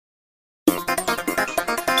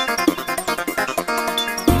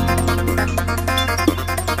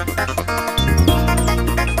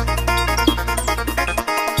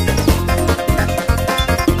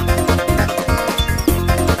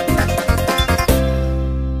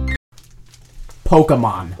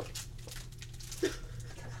Pokemon.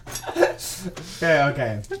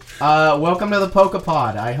 Okay. Welcome to the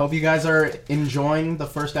Pokepod. I hope you guys are enjoying the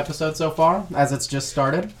first episode so far, as it's just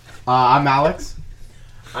started. I'm Alex.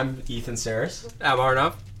 I'm Ethan Saris. I'm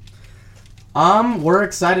Arnav. We're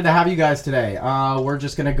excited to have you guys today. We're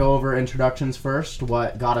just gonna go over introductions first,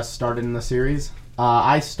 what got us started in the series.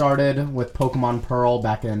 I started with Pokemon Pearl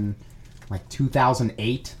back in,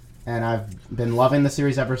 2008, and I've been loving the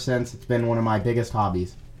series ever since. It's been one of my biggest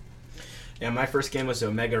hobbies. Yeah, my first game was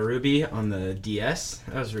Omega Ruby on the DS.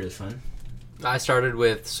 That was really fun. I started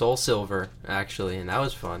with Soul Silver, actually, and that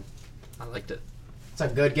was fun. I liked it. It's a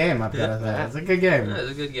good game, I've gotta say. It's a good game. Yeah,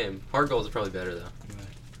 it's a good game. Heart Gold is probably better, though.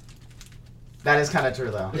 That is kind of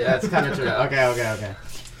true, though. Yeah. It's kind of true. Okay.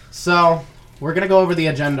 So, we're going to go over the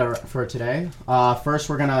agenda for today. First,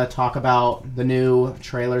 we're going to talk about the new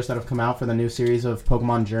trailers that have come out for the new series of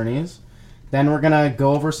Pokemon Journeys. Then we're going to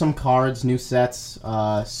go over some cards, new sets.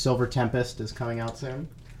 Silver Tempest is coming out soon.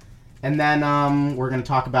 And then we're going to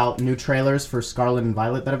talk about new trailers for Scarlet and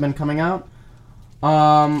Violet that have been coming out.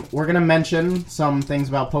 We're going to mention some things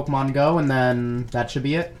about Pokemon Go, and then that should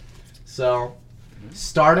be it. So,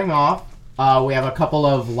 starting off, we have a couple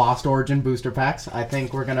of Lost Origin booster packs. I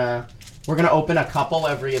think we're gonna open a couple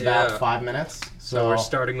every about 5 minutes. So we're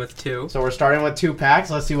starting with 2. So we're starting with 2 packs.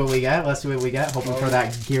 Let's see what we get. Hoping for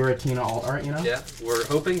that Giratina alt art, you know? Yeah, we're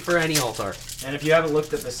hoping for any alt art. And if you haven't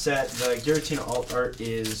looked at the set, the Giratina alt art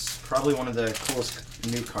is probably one of the coolest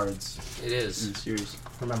new cards It is. in the series.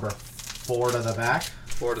 Remember, 4 to the back.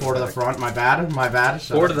 4 to 4 to the front. My bad.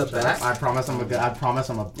 4 to the back? I promise I'm a good.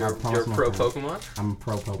 You're pro Pokemon? I'm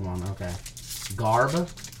pro Pokemon. Okay. Garb.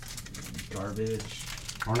 Garbage.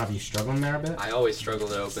 I don't know if you struggling there a bit. I always struggle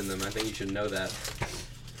to open them. I think you should know that.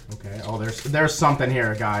 Okay. Oh, there's something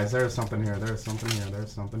here, guys. There's something here.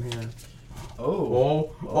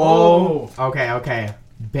 Oh. Okay.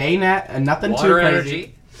 Baynet. Nothing Water too crazy.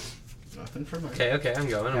 energy. Nothing for mine. Okay, I'm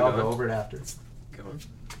going. I'll go over it after. Go on.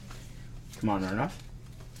 Come on, Arnav.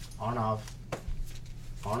 Arnav.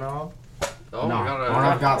 Oh, No,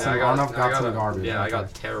 Arnav got some garbage. Yeah, I Okay.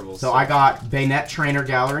 got terrible. So I got Baynet Trainer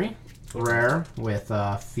Gallery, rare, with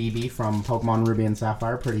Phoebe from Pokemon Ruby and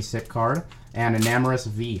Sapphire, pretty sick card, and Enamorous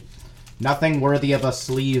V. Nothing worthy of a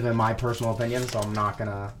sleeve in my personal opinion, so I'm not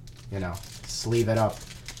gonna, sleeve it up.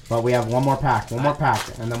 But we have one more pack, and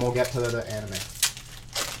then we'll get to the anime.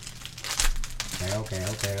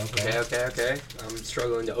 Okay. I'm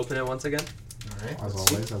struggling to open it once again. All right. As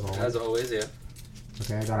always. As always, yeah.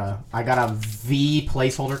 Okay, I got a V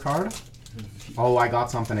placeholder card. Oh, I got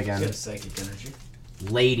something You again. got a Psychic Energy.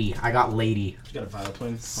 Lady. I got Lady. You got a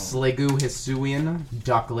Vileplume. Sliggoo, Hisuian,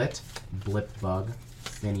 Ducklet, Blipbug,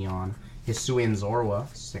 Finneon, Hisuian Zorua,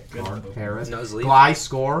 sick card, Paris, Nuzleaf.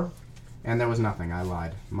 Gliscor, and there was nothing. I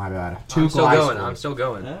lied. My bad. 2 I'm still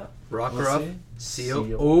going. Yeah. Rockruff, Seal.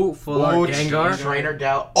 Seal. Oh, Full Art Gengar. Trainer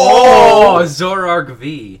Gal. Oh, Zorark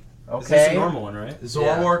V. Is this Okay. a normal one, right?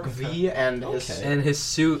 Zorark V and Okay. And his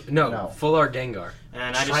suit. No, Full Art Gengar.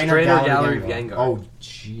 And I just Trainer Gallery Gengar. Oh,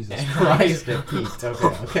 Jesus Christ, it peaked.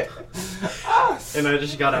 Okay. and I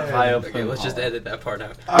just got a Vileplume. Okay, let's just edit that part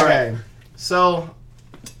out. Okay, so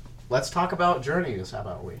let's talk about Journeys. How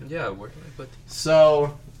about we? Yeah, where can I put?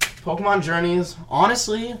 So, Pokemon Journeys,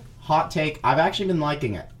 honestly, hot take, I've actually been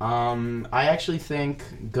liking it. I actually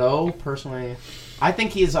think Go, personally, I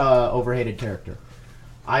think he's a overhated character.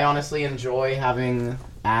 I honestly enjoy having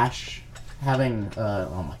Ash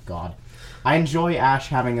oh my god. I enjoy Ash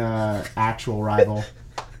having a actual rival.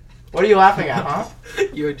 What are you laughing at, huh?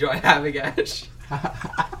 You enjoy having Ash?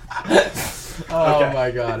 Oh Okay.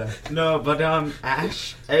 my god. No, but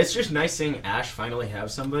Ash. It's just nice seeing Ash finally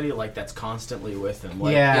have somebody that's constantly with him.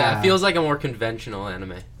 Yeah, it feels like a more conventional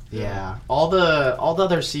anime. Yeah. All the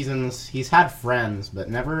other seasons, he's had friends, but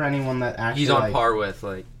never anyone that actually. He's on par with,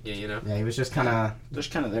 you know? Yeah, he was just kind of.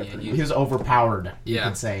 Just kind of there. Yeah, for you- me. He was overpowered. You Yeah.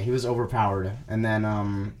 could say he was overpowered, and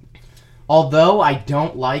then although I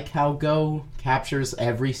don't like how Go captures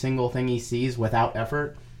every single thing he sees without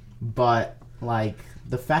effort, but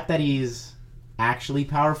the fact that he's actually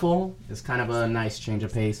powerful is kind of a nice change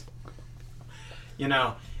of pace.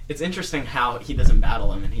 It's interesting how he doesn't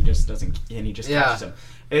battle him and he just doesn't, and he just Yeah. catches him.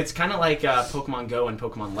 It's kind of like Pokemon Go and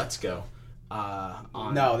Pokemon Let's Go.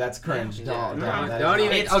 No, that's cringe. Yeah. Don't Don't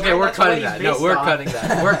even. It's Okay, fine, we're that's what cutting he's that. No, based we're off. cutting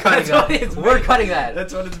that. We're cutting That's what that. it's We're based cutting that.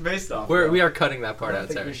 That's what it's based off. We are cutting that part I don't out,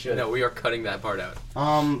 think sorry. we should. No, we are cutting that part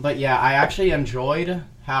out. But yeah, I actually enjoyed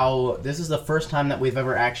how this is the first time that we've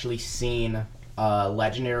ever actually seen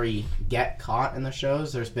legendary get caught in the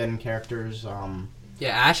shows. There's been characters. Yeah,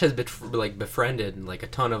 Ash has befriended a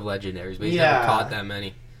ton of legendaries, but he's Yeah. never caught that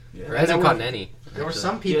many. Yeah. Or hasn't there gotten were- any. There were actually.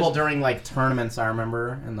 some people during like tournaments. I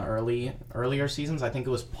remember in the earlier seasons. I think it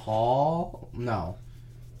was Paul. No,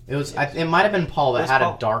 it was. It might have been Paul It that was had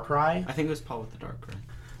Paul. a Darkrai. I think it was Paul with the Darkrai.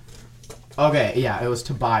 Okay, yeah, it was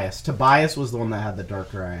Tobias. Tobias was the one that had the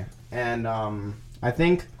Darkrai, and I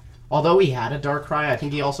think although he had a Darkrai, I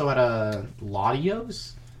think he also had a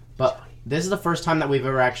Latios. But this is the first time that we've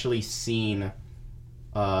ever actually seen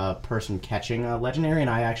a person catching a legendary, and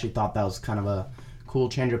I actually thought that was kind of a cool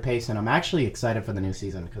change of pace, and I'm actually excited for the new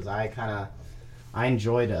season because I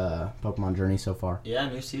enjoyed Pokemon Journey so far. Yeah,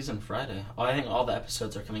 new season Friday. Oh, I think all the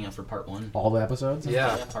episodes are coming out for part 1. All the episodes.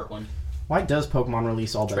 Yeah. part 1. Why does Pokemon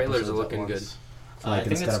release all the Trailers episodes are at looking once? good. Like I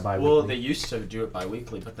think instead it's of bi-weekly. well, they used to do it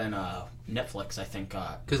bi-weekly, but then Netflix, I think,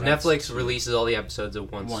 Because grants Netflix releases all the episodes at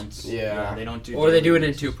once. once. Yeah. they don't do. Or they do it in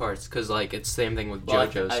daily 2 releases. parts, because like it's the same thing with Well,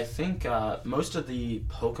 JoJo's. I think most of the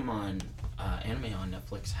Pokemon anime on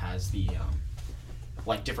Netflix has the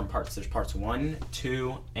like different parts. There's parts 1,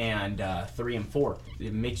 2, and 3 and 4.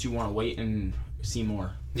 It makes you want to wait and see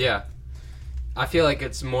more. Yeah. I feel like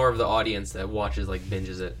it's more of the audience that watches, like,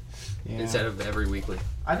 binges it, Yeah. instead of every weekly.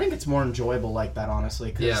 I think it's more enjoyable like that, honestly,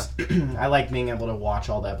 because I like being able to watch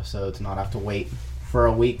all the episodes, not have to wait for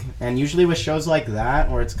a week. And usually with shows like that,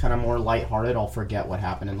 where it's kind of more lighthearted, I'll forget what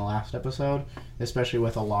happened in the last episode, especially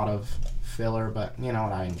with a lot of filler. But you know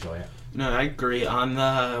what? I enjoy it. No, I agree. On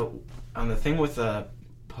the thing with the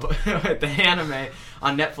with the anime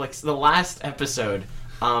on Netflix, the last episode,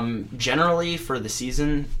 generally for the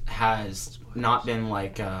season has not been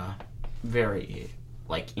like very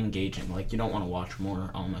like engaging. Like you don't want to watch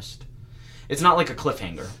more. Almost, it's not like a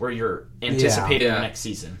cliffhanger where you're anticipating Yeah. the next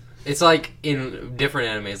season. It's like in different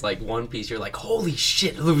animes, like One Piece, you're like, holy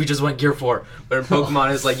shit, Luffy just went Gear 4. But in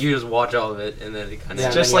Pokemon, it's like you just watch all of it, and then it kind of... Yeah,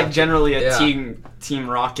 It's just then you like have- generally a Yeah. Team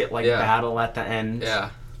Rocket like Yeah. battle at the end.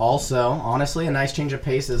 Yeah. Also, honestly, a nice change of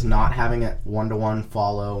pace is not having it one-to-one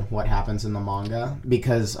follow what happens in the manga,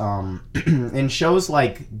 because in shows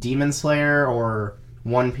like Demon Slayer or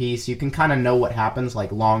One Piece, you can kind of know what happens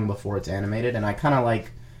like long before it's animated, and I kind of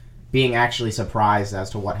like being actually surprised as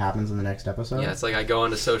to what happens in the next episode. Yeah, it's like I go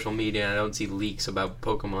onto social media and I don't see leaks about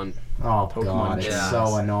Pokemon. Oh Pokemon god, it's Jazz.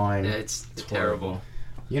 so annoying. Yeah, it's terrible.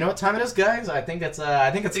 You know what time it is, guys? I think it's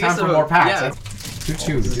time it's for a- more packs. yeah.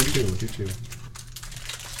 Do two.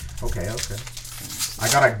 Okay. I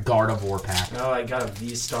got a Gardevoir pack. No, I got a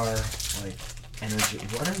V-Star like energy.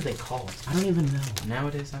 What are they called? I don't even know.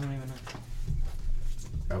 Nowadays, I don't even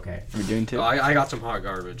know. Okay. We're doing two. Oh, I got some hot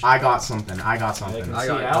garbage. I got something. I I can got see it.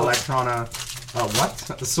 Alex. Electrona.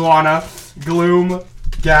 What? Swanna, Gloom,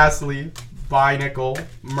 Ghastly, Binacle,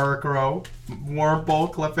 Murkrow,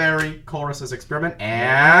 Wurmple, Clefairy, Chorus's Experiment,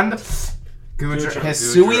 and Goodra. Goodra.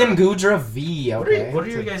 Hisuian Goodra V. What Okay. are your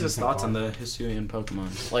It's a guys' decent thoughts card. on the Hisuian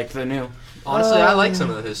Pokemon? Like the new? Honestly, I like some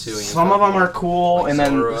of the Hisuian. Some of them are cool, Like and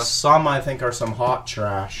then Zorua. some I think are some hot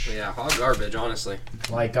trash. Yeah, hot garbage, honestly.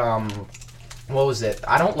 Like what was it?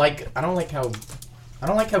 I don't like how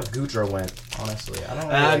Goodra went. Honestly, I don't.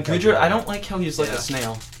 Really like how Gudra, I don't like how he's like Yeah. a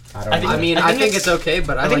snail. I don't. I think- I either. mean, I I think think it's- it's okay,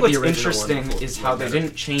 but I, I think like the what's original one interesting is how they better.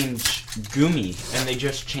 didn't change Gumi, and they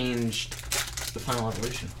just changed the final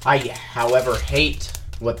evolution. I, however, hate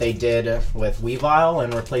what they did with Weavile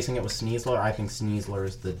and replacing it with Sneasler. I think Sneasler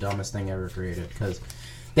is the dumbest thing ever created because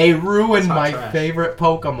they ruined It's hot my trash. favorite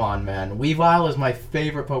Pokemon, man. Weavile is my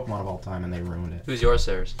favorite Pokemon of all time, and they ruined it. Who's yours,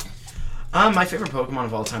 Sarah's? My favorite Pokemon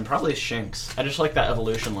of all time probably is Shinx. I just like that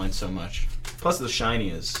evolution line so much. Plus the shiny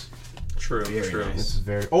is True, Very true. nice. It's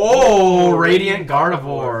very. Oh, Radiant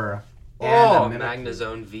Gardevoir. Oh, And a Mimic-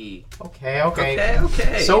 Magnezone V. Okay.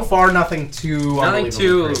 Okay. So far, nothing too. Nothing unbelievably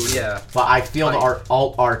too, crazy. yeah. But I feel the Like-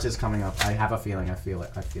 alt art is coming up. I have a feeling. I feel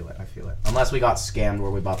it. Unless we got scammed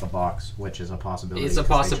where we bought the box, which is a possibility. It's a 'cause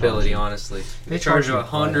they possibility, charge you. honestly. They They charge charge you you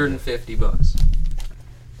 $150.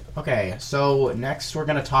 Okay, so next we're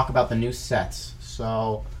gonna talk about the new sets.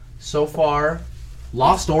 So far,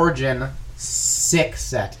 Lost Origin, sick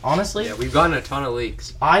set. Honestly, Yeah, we've gotten a ton of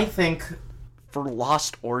leaks. I think for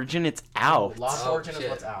Lost Origin. It's out. Lost Oh, Origin is shit.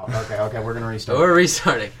 what's out. Okay, we're gonna So restart. we're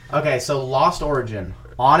restarting. Okay, so Lost Origin.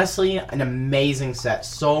 Honestly, an amazing set.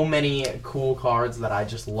 So many cool cards that I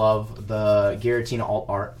just love. The Giratina alt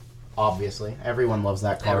art, obviously. Everyone loves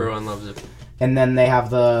that card. Everyone loves it. And then they have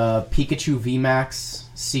the Pikachu VMAX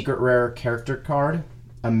Secret Rare character card.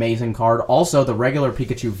 Amazing card. Also, the regular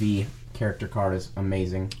Pikachu V character card is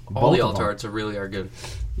amazing. All Both the of alt them. arts really are good.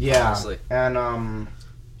 Yeah. honestly. And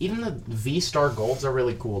even the V-Star Golds are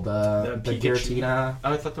really cool. The Pikachu. Giratina.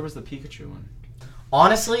 Oh, I thought there was the Pikachu one.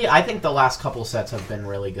 Honestly, I think the last couple sets have been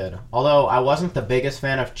really good. Although I wasn't the biggest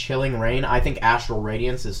fan of Chilling Rain, I think Astral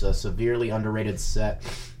Radiance is a severely underrated set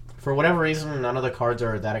for whatever reason, none of the cards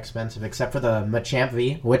are that expensive except for the Machamp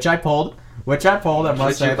V, which I pulled, I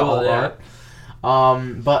must say, the whole art.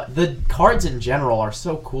 But the cards in general are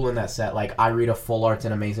so cool in that set. Like, Irida Full Art's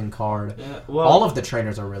an amazing card. Yeah, well, all of the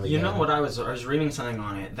trainers are really good. You know what I was reading something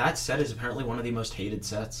on it. That set is apparently one of the most hated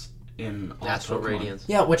sets in all Natural Pokemon. Radiance.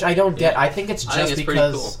 Yeah, which I don't get. Yeah. I think it's I just think it's pretty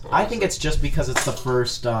because cool, I think it's just because it's the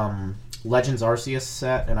first Legends Arceus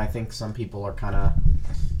set, and I think some people are kind of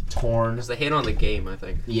torn. Because they hate on the game, I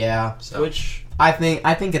think. Yeah, So. Which I think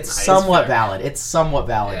it's Nice, somewhat fair. valid. It's somewhat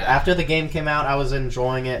valid. Yeah. After the game came out, I was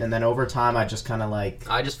enjoying it, and then over time, I just kind of like.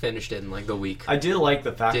 I just finished it in like the week. I did like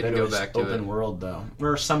the fact Didn't that it go was back to open it. world though,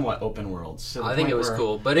 or somewhat open world. So I think it was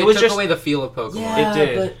cool, but it it was took just- away the feel of Pokemon. Yeah. It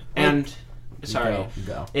did, but, like- and sorry.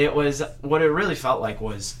 Go. It was what it really felt like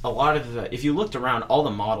was a lot of the. If you looked around, all the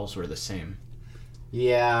models were the same.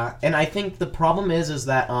 Yeah, and I think the problem is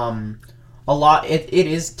that a lot it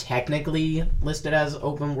is technically listed as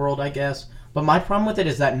open world, I guess. But my problem with it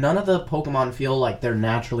is that none of the Pokemon feel like they're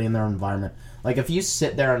naturally in their environment. Like if you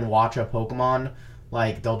sit there and watch a Pokemon,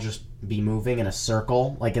 like they'll just be moving in a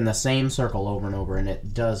circle, like in the same circle over and over, and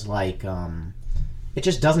it does like it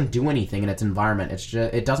just doesn't do anything in its environment.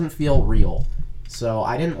 It doesn't feel real. So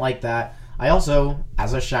I didn't like that. I also,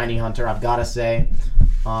 as a shiny hunter, I've got to say,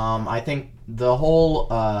 I think the whole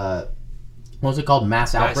what was it called?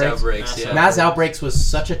 Mass Outbreaks. Yeah. Mass Outbreaks was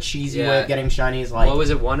such a cheesy way Yeah. of getting shinies. Like What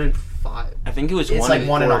was it? 1 in 5. I think it was it's one. like in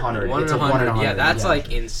 1 in four. 100. 1 It's in a 1 in 100. 100. Yeah, that's yeah.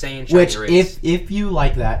 like insane. Shiny Which rates. if you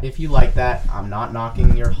like that, I'm not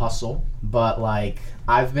knocking your hustle, but like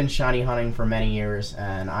I've been shiny hunting for many years,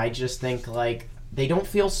 and I just think like they don't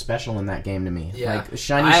feel special in that game to me. Yeah. Like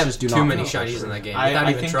shinies I have just do too not many feel shinies special. in that game without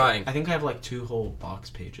even think, trying. I think I have like 2 whole box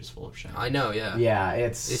pages full of shiny. I know, yeah. Yeah,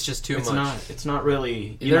 it's It's just too It's much. not. It's not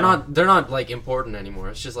really. you They're know, not like important anymore.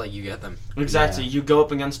 It's just like you get them. exactly. Yeah. You go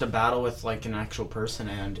up against a battle with like an actual person,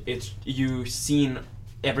 and you've seen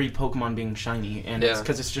every Pokemon being shiny, and it's Yeah.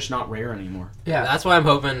 because it's just not rare anymore. yeah. That's why I'm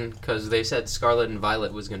hoping, because they said Scarlet and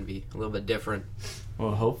Violet was going to be a little bit different.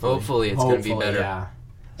 Well, hopefully. Hopefully it's going to be Hopefully, better. Yeah.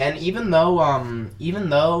 And even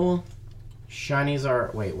though shinies are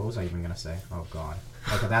wait, what was I even gonna say? Oh god.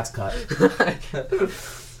 Okay, that's cut.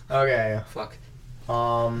 Okay. Fuck.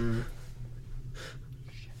 What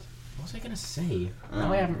was I gonna say?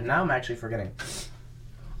 Now I'm actually forgetting.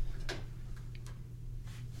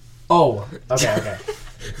 Oh, okay.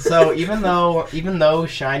 So even though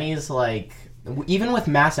shinies like even with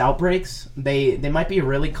mass outbreaks, they might be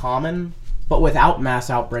really common, but without mass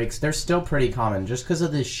outbreaks, they're still pretty common just because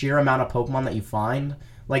of the sheer amount of Pokemon that you find.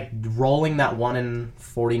 Like rolling that 1 in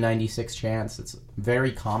 40-96 chance, it's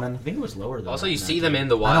very common. I think it was lower than Also, that you in see that them game. in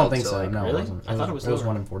the wild. I don't think so. Like, No, really? it wasn't. I thought it was It was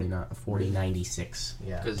lower. 1 in 40-96.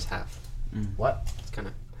 Yeah. Because it's half. What? It's kind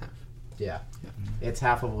of half. Yeah. It's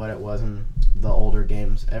half of what it was in the older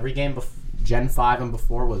games. Every game Gen 5 and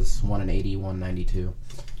before was 1 in 80, 192.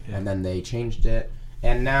 Yeah. And then they changed it.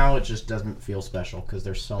 And now it just doesn't feel special because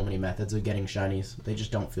there's so many methods of getting shinies. They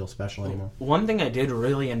just don't feel special anymore. One thing I did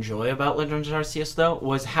really enjoy about Legends Arceus, though,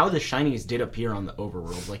 was how the shinies did appear on the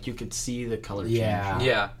overworld. Like, you could see the color Yeah. change.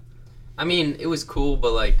 Yeah. I mean, it was cool,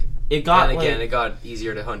 but like, It got, then again, like- it got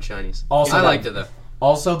easier to hunt shinies. Also, I that- liked it though.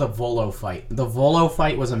 Also, the Volo fight. The Volo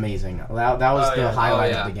fight was amazing. That was Oh, the yeah. highlight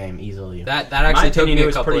Oh, yeah. of the game, easily. That actually took opinion, me it a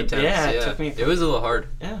was couple pretty- attempts. yeah, it took me a It was a little hard.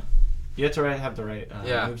 You had to have the right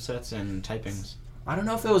Yeah. movesets and typings. I don't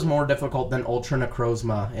know if it was more difficult than Ultra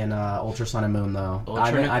Necrozma in Ultra Sun and Moon, though.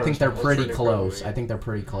 Ultra I think they're Necrozma. pretty Ultra close. Necrozma, yeah. I think they're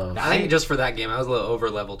pretty close. I think just for that game, I was a little over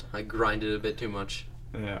leveled. I grinded a bit too much.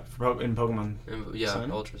 Yeah, in Pokemon. And, yeah,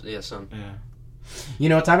 Sun? Sun. Yeah. You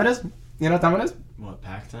know what time it is? What,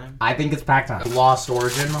 pack time? I think it's pack time. Lost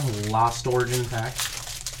Origin pack.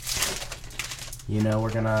 You know,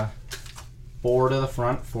 we're gonna 4 to the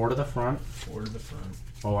front. 4 to the front.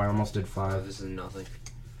 Oh, I almost did Oh, 5. this is nothing.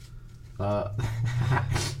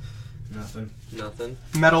 Nothing.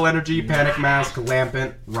 Metal Energy, Panic Mask,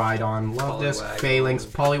 Lampent, Rhydon, Love Disc, Poliwag. Phalanx,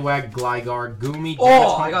 Poliwag, Gligar, Goomy,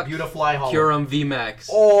 Oh, I got Beautifly Hollow. Kyurem VMAX.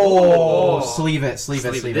 Oh, sleeve it. This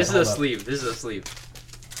is a Hold up. sleeve. This is a sleeve.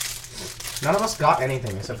 None of us got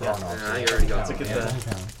anything except for Arnold. Yeah, I already got Look at Yeah, that.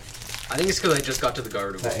 doesn't count. I think it's because I just got to the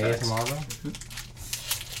Gardevoir The packs. ASMR though?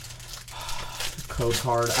 Code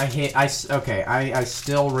card. I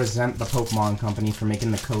still resent the Pokemon Company for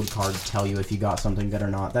making the code card tell you if you got something good or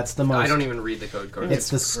not. That's the most. I don't even read the code card. It's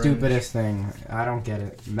the cringe. stupidest thing. I don't get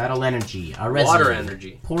it. Metal Energy, Water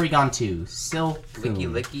Energy. Porygon 2,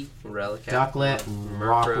 Silcoon, Licky, Relicanth, Ducklet,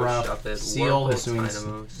 Murkrow, Rockruff, Shuppet, Seal, Wurmple, Hisuian,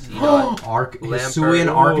 Dynamo, Seedot, Lampert. Hisuian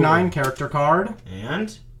Arcanine character card,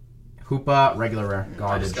 And? Hoopa regular rare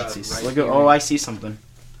garbage. got Look right at, here. I see something.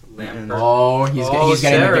 Lampert. Oh, he's Oh, getting the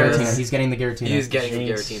Sarah. Giratina. He's getting the Giratina. He's getting the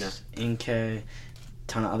Jinx, Giratina. Inkay,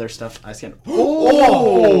 ton of other stuff. I scanned.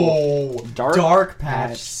 Oh! Dark Patch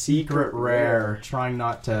Patch Secret Rare. Trying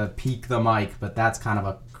not to peek the mic, but that's kind of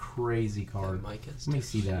a crazy card. Mike is. Let me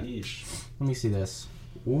see that. Sheesh. Let me see this.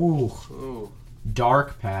 Ooh. Ooh.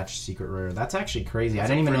 Dark Patch Secret Rare. That's actually crazy. That's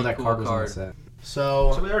I didn't a even know pretty that cool card was in card. the set.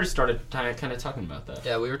 So So, we already started kind of talking about that.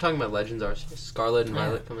 Yeah, we were talking about Legends Arceus. Scarlet and Yeah.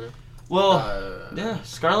 Violet coming out. Well, yeah,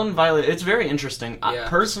 Scarlet and Violet. It's very interesting. Yeah.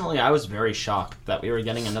 Personally, I was very shocked that we were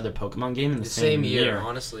getting another Pokemon game in the The same year, year.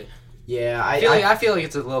 honestly. yeah, I feel like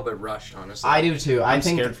it's a little bit rushed, honestly. I do too. I'm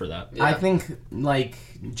scared for that. Yeah. I think, like,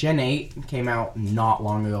 Gen 8 came out not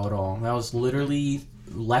long ago at all. That was literally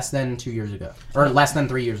less than 2 years ago. Or less than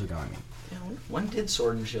 3 years ago, I mean. Yeah, when did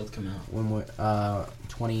Sword and Shield come out? When we,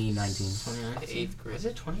 2019. 2019? 8th grade. Was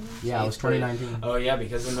it 2019? Yeah, it was 2019. Oh yeah,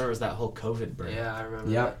 because then there was that whole COVID break. Yeah, I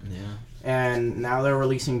remember Yep. Yeah. And now they're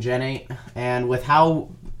releasing Gen 8. And with how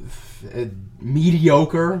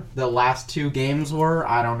mediocre the last 2 games were,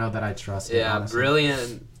 I don't know that I trust that. it. Yeah, honestly.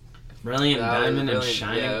 Brilliant. Brilliant that was Diamond and Brilliant-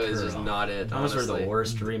 Shining Yeah, it was Pearl. just not it, Those were honestly. the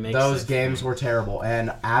worst remakes. Those I've games seen. were terrible,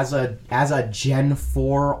 and as a Gen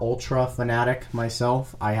 4 Ultra fanatic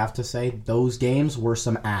myself, I have to say those games were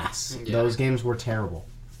some ass. Yeah. Those games were terrible.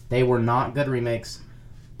 They were not good remakes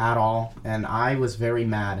at all, and I was very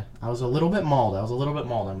mad. I was a little bit mauled,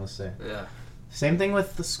 I must say. Yeah, Same thing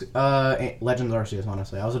with the Legends Arceus,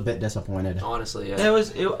 honestly. I was a bit disappointed. honestly, yeah. I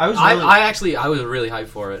was really. I was really hyped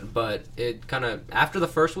for it, but it kind of after the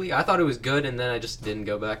first week, I thought it was good, and then I just didn't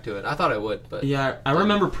go back to it. I thought I would, but Yeah, I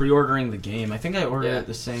remember pre-ordering the game. I think I ordered Yeah. it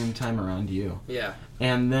the same time around you. yeah,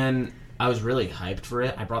 And then I was really hyped for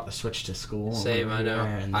it. I brought the Switch to school. same. I know.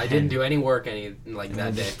 And I then- didn't do any work like and that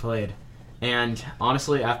I day. just played. And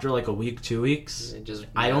honestly, after like a week, 2 weeks, It just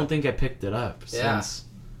I don't think I picked it up Yeah. since.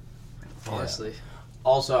 honestly.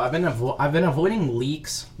 Also, I've been avoiding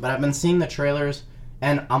leaks, but I've been seeing the trailers,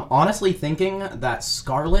 and I'm honestly thinking that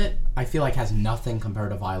Scarlet, I feel like, has nothing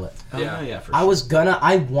compared to Violet. Oh, Yeah. yeah, for I sure.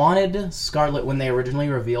 I wanted Scarlet when they originally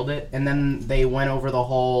revealed it, and then they went over the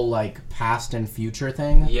whole, like, past and future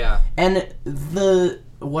thing. Yeah, And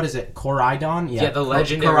what is it, Koraidon? Yeah, the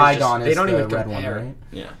legendary is just- Koraidon they is don't the even red compare. one, right?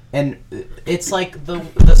 Yeah. And it's like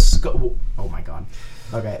oh my god.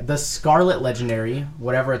 Okay, the Scarlet Legendary,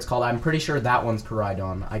 whatever it's called, I'm pretty sure that one's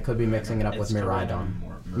Koraidon. I could be mixing it up with It's Miraidon.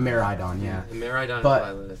 Miraidon, yeah. the Miraidon But-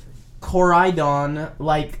 and Violet, I think. Koraidon,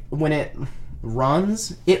 like, when it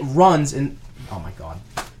runs in... Oh my god.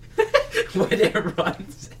 When it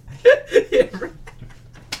runs. It runs.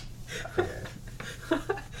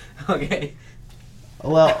 Okay.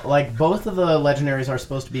 Well, like, both of the legendaries are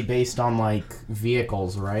supposed to be based on, like,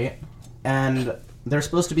 vehicles, right? And they're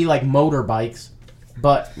supposed to be, like, motorbikes,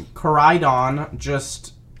 but Koraidon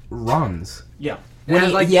just runs. Yeah. It When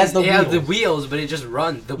has, he has the the wheels. wheels, but it just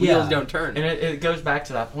runs. The Yeah. wheels don't turn. And it goes back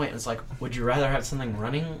to that point. It's like, would you rather have something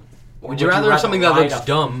running? Or Would you rather have something that ride looks a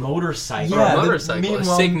dumb? Motorcycle. Or Yeah, a the- motorcycle, a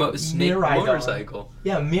meanwhile, snake Miraidon. motorcycle.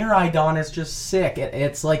 Yeah, Miraidon is just sick.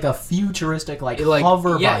 It's like a futuristic, like, It like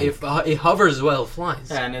hover yeah, bike. if it hovers as well, it flies.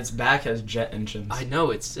 And its back has jet engines. I know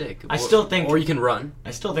it's sick. I still think- or you can run. I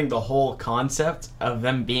still think the whole concept of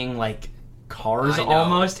them being like cars I know.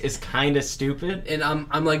 almost is kind of stupid. And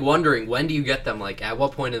I'm like wondering, when do you get them? Like, at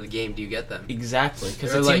what point in the game do you get them? Exactly, because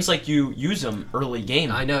They're it like- seems like you use them early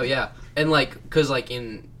game. I know, yeah. And like, cause like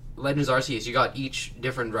in Legends Arceus, you got each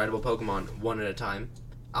different rideable Pokemon one at a time.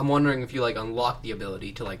 I'm wondering if you like unlock the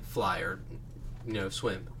ability to like fly or,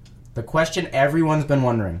 swim. The question everyone's been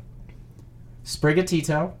wondering.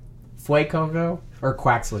 Sprigatito, Fuecoco, or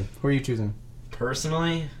Quaxley? Who are you choosing?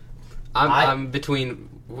 Personally, I'm between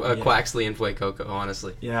Yeah. Quaxley and Fuecoco,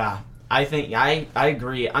 honestly. yeah, I think I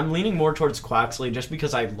agree. I'm leaning more towards Quaxley just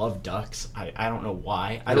because I love ducks. I don't know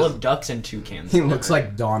why. I love ducks and toucans. He looks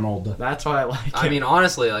like Donald. That's why I like it. I mean,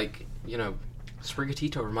 honestly, like,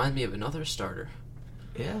 Sprigatito reminds me of another starter.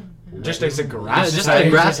 yeah, just as a Yeah, grass. just type. a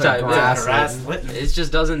grass a type. grass yeah. type. Litten. It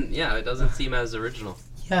just doesn't, it doesn't seem as original.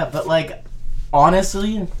 Yeah, but like,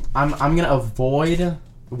 honestly, I'm gonna avoid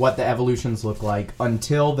what the evolutions look like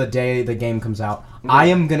until the day the game comes out. I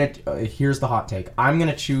am gonna. Here's the hot take. I'm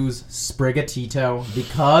gonna choose Sprigatito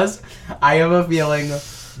because I have a feeling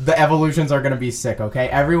the evolutions are gonna be sick. Okay,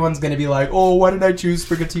 everyone's gonna be like, "Oh, why did I choose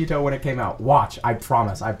Sprigatito when it came out?" Watch, I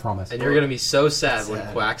promise. I promise. And you're going to be so sad when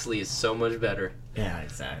Sad. Quaxley is so much better. Yeah,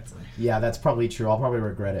 exactly. Yeah, that's probably true. I'll probably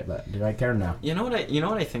regret it, but do I care now? You know what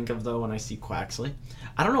I think of though when I see Quaxley?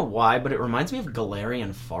 I don't know why, but it reminds me of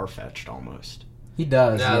Galarian Farfetch'd almost. He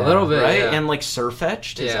does. Yeah, a little bit. Right? yeah. And like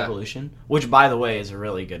Surfetch'd, his Yeah. evolution. Which by the way is a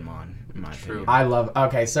really good mon, in my True. opinion. I love.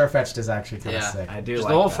 Okay, Surfetch'd is actually kind of Yeah. sick. I do Just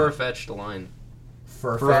like the whole that. Farfetch'd line.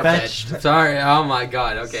 Furfetch'd. Sorry. Oh my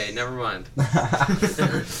god. Okay, never mind.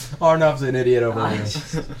 Arnav's an idiot over here.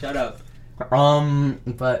 Shut up.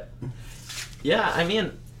 But Yeah, I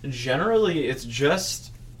mean, generally, it's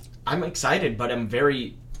just I'm excited, but I'm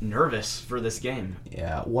very nervous for this game.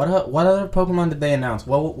 yeah, what other Pokemon did they announce?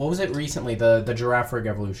 What was it recently? The Girafarig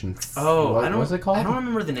evolution. Oh, what I don't. was it called? I don't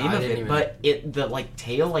remember the name I of didn't it, even- but the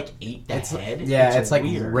tail ate the head. Yeah, it's like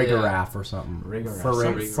weird. Rigoraph or something. Rigoraph.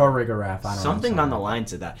 Rigoraph. I don't Something know. on the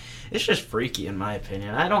lines of that. It's just freaky in my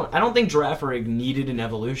opinion. I don't think Girafarig needed an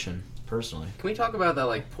evolution personally. Can we talk about that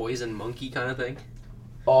like poison monkey kind of thing?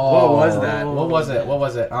 Oh, What was that? What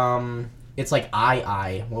was it? It's like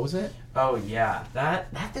I. What was it? Oh yeah,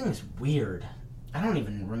 that thing is weird. I don't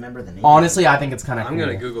even remember the name. Honestly, I think it's kind of I'm cool.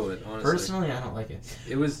 gonna Google it. Honestly, Personally, I don't like it.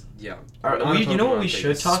 it was you You know what we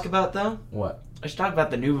should talk about though? What? I should talk about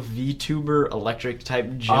the new VTuber electric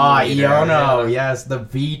type gym. Iono, yes, the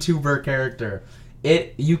VTuber character.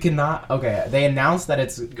 You cannot. Okay, they announced that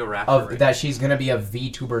it's that she's gonna be a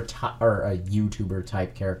VTuber or a YouTuber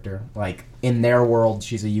type character. Like in their world,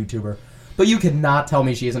 she's a YouTuber. But you cannot tell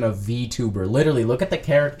me she isn't a VTuber. Literally, look at the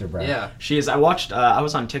character, bro. Yeah. She is. I watched. I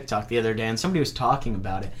was on TikTok the other day, and somebody was talking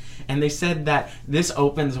about it, and they said that this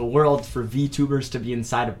opens a world for VTubers to be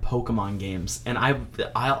inside of Pokemon games. And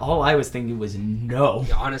all I was thinking was no.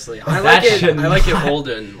 Yeah, honestly, I That like it. should I like it not- old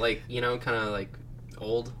and like kind of like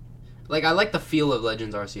old. Like I like the feel of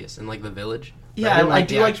Legends Arceus and like the village. Yeah, didn't I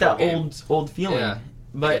do like the that actual game. old feeling. Yeah.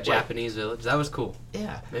 But Like a Japanese village. That was cool.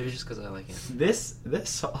 yeah, Maybe just because I like it.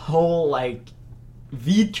 this whole like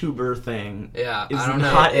VTuber thing. Yeah, is I don't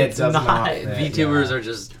know. not. It It's does not. not fit. VTubers yeah. are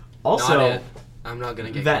just Also, not it. I'm not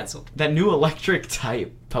gonna get canceled. that new electric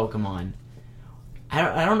type Pokemon.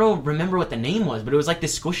 I don't know. Remember what the name was, but it was like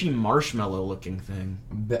this squishy marshmallow looking thing.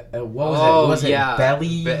 What was Oh, it? Was yeah. it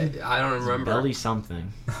Belly? I don't remember. Belly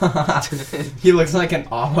something. He looks like an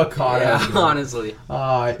avocado. Yeah, dude. honestly.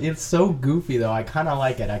 It's so goofy though. I kind of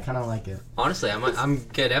like it. Honestly, I'm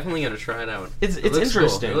definitely gonna try it out. It's It looks cool.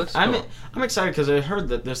 interesting. It looks I'm cool. excited because I heard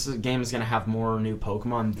that this game is gonna have more new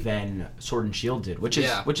Pokemon than Sword and Shield did, which is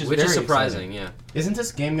very surprising. exciting. Yeah, Isn't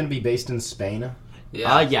this game going to be based in Spain?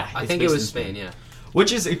 yeah, yeah, I it's think it based was in Spain. Spain. Yeah,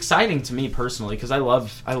 Which is exciting to me personally because I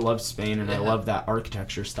love Spain and I Yeah. love that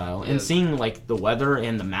architecture style Yeah. and seeing like the weather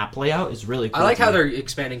and the map layout is really cool. I like to how me. they're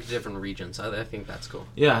expanding to different regions. I think that's cool.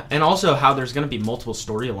 Yeah, and also how there's going to be multiple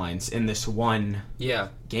storylines in this one Yeah,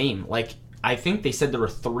 game. Like, I think they said there were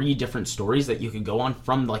 3 different stories that you could go on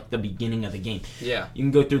from, like, the beginning of the game. yeah. You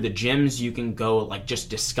can go through the gyms, you can go, like, just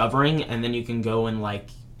discovering, and then you can go and, like,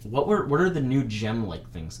 what are the new gem-like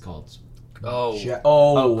things called? Oh,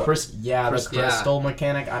 The Crystal- crystal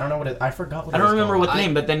mechanic. I don't know what it. I forgot what. I don't remember what the I-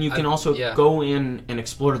 name, but then you can also yeah. go in and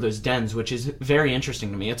explore those dens, which is very interesting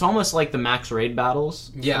to me. It's almost like the Max Raid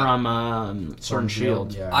battles Yeah. from Sword and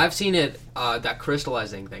Shield. Yeah. I've seen it. That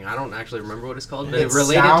crystallizing thing. I don't actually remember what it's called, but It it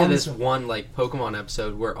related to sounds- this one like Pokemon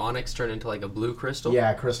episode where Onyx turned into like a blue crystal.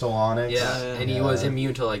 Yeah, Crystal Onyx. Yeah, and he Yeah. was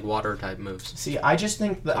immune to like water type moves. See, I just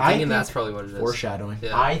think that I'm thinking that's probably what it is. Foreshadowing.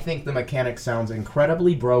 Yeah. I think the mechanic sounds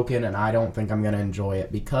incredibly broken, and I don't think I'm gonna enjoy it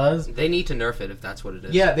because They need to nerf it if that's what it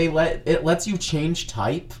is. yeah, it lets you change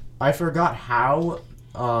type. I forgot how.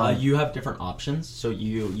 You have different options, so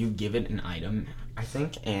you give it an item, I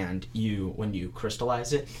think, and when you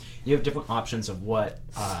crystallize it, you have different options of what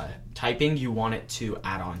typing you want it to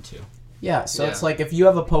add on to. Yeah, so Yeah. it's like if you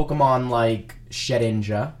have a Pokemon like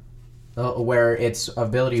Shedinja, where its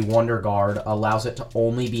ability Wonder Guard allows it to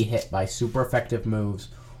only be hit by super effective moves,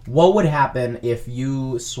 what would happen if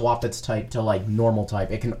you swap its type to like normal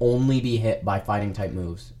type? It can only be hit by fighting type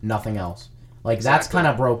moves, nothing else. Like that's Exactly. kind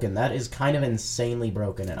of broken. That is kind of insanely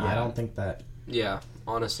broken, and I Yeah. don't think that. Yeah,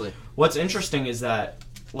 honestly. What's interesting is that,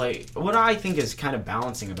 like, what I think is kind of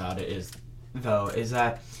balancing about it is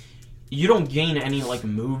that you don't gain any like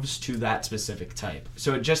moves to that specific type.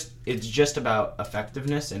 So it's just about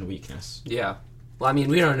effectiveness and weakness. Yeah. Well, I mean,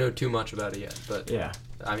 we don't know too much about it yet, but Yeah.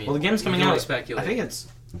 I mean, Well, the game's we coming can only out. speculate. I think it's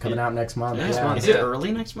Coming out next month. next yeah. month. Is Yeah. it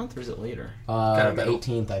early next month or is it later? Kinda The middle.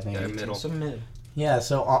 18th, I think. Yeah, middle. So mid. Yeah,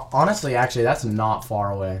 so honestly, actually, that's not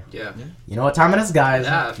far away. Yeah. You know what time it is, guys?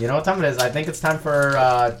 Yeah. You know what time it is? I think it's time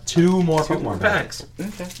for 2 more Pokemon cards.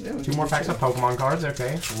 Okay. Yeah, 2 more packs of Pokemon cards,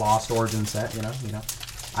 okay. Lost Origin set, you know.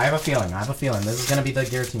 I have a feeling. This is gonna be the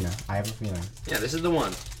Giratina. I have a feeling. Yeah, this is the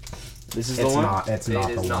one. This is It's not It the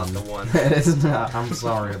is one. not the one. It is not. I'm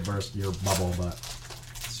sorry to burst your bubble, but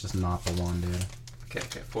it's just not the one, dude.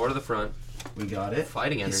 Okay, 4 to the front. We got it.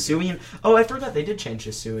 Fighting energy. Hisuian. Oh, I forgot they did change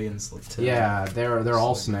Hisuian's look to. Yeah, they're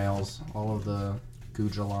all snails. All of the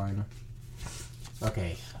Guja line.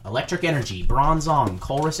 Okay. Electric Energy, Bronzong,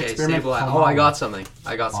 Colress Okay, Experiment. Sableye. Oh, I got something.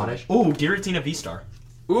 Oddish. Oh, Giratina V-Star.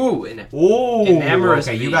 Ooh, Ooh, Enamorous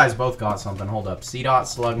okay, V. you guys both got something. Hold up. C-Dot,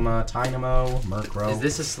 Slugma, Tynamo, Murkrow, is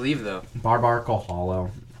this a sleeve though? Barbarkle,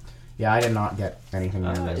 Hollow. Yeah, I did not get anything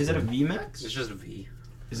in there. Is it a VMAX? It's just a V.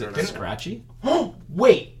 Is it scratchy? Oh,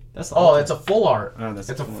 wait! That's the Oh, ultimate. it's a full art. Oh, that's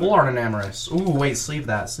It's a full art Enamorous. Ooh, wait, sleeve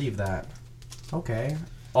that. Okay.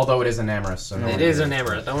 Although it is Enamorous, so no It one is cares.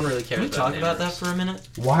 Enamorous. No one really cares Can we talk about Enamorous. that for a minute?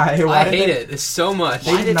 Why? I did hate they- it so much.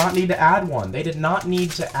 They did not need to add one. They did not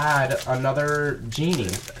need to add another genie.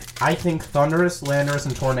 I think Thundurus, Landorus,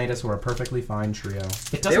 and Tornadus were a perfectly fine trio. It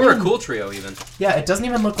They doesn't were a even- cool trio even. Yeah, it doesn't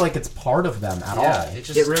even look like it's part of them at Yeah, all. it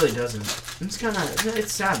just It really doesn't. It's kind of.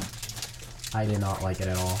 It's sad. I did not like it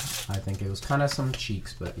at all. I think it was kind of some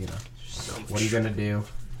cheeks, but you know, so what are you gonna do?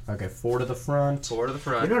 Okay, 4 to the front. Four to the You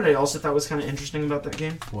front. know what I also thought was kind of interesting about that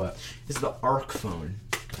game? What? Is the Arc phone.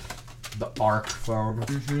 The Arc phone.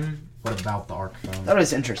 Mm-hmm. What about the Arc phone? That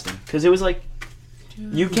was interesting because it was like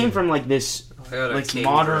you came from like this I got a like king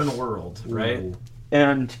modern dress. world, right? Ooh.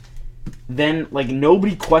 And then like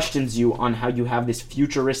nobody questions you on how you have this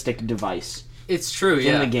futuristic device It's true, in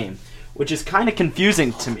yeah. the game, which is kind of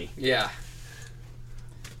confusing to me. Yeah.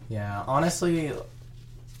 Yeah, honestly.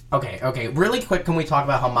 Okay. Really quick, can we talk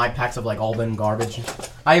about how my packs have like all been garbage?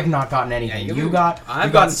 I have not gotten anything. Yeah, you I've got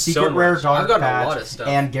gotten Secret so Rare much. Dark I've gotten a Patch lot of stuff.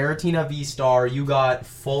 and Garatina V-Star. You got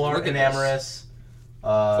Full Art Look at Enamorous. Full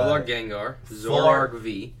Art Gengar, Full Art- Zoroark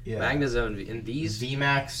V, yeah. Magnezone V, and these.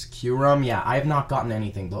 VMAX, Kyurem. Yeah, I have not gotten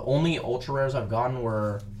anything. The only Ultra Rares I've gotten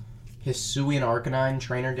were Hisuian Arcanine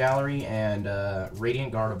Trainer Gallery and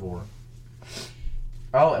Radiant Gardevoir.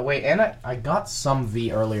 Oh, wait, and I got some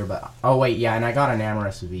V earlier, but... Oh, wait, yeah, and I got an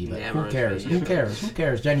Enamorous V, but who Enamorous cares? V. Who cares? Who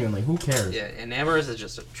cares? Genuinely, who cares? Yeah, and Enamorous is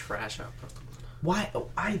just a trash out Pokemon. Why?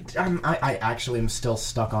 I actually am still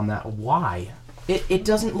stuck on that. Why? It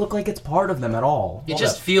doesn't look like it's part of them at all. It Hold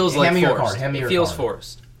just up. feels like Hand me your forced. card, hand me It your feels card.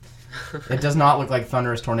 forced. It does not look like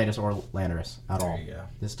Thundurus, Tornadus, or Landorus at all. you go.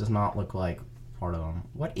 This does not look like part of them.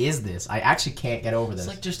 What is this? I actually can't get over this. It's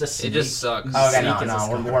like just a. It just sucks. Okay, Sneak is a no,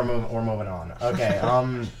 scar. we're moving on. Okay,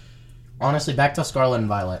 honestly, back to Scarlet and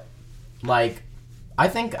Violet. Like, I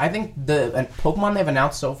think the Pokemon they've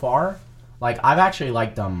announced so far, like I've actually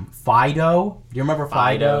liked them. Fido, do you remember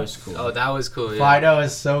Fido? Fido's cool. Oh, that was cool, yeah. Fido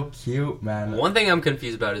is so cute, man. One thing I'm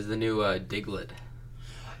confused about is the new Diglett.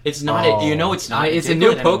 It's not. Oh. You know, it's not. It's a Diglett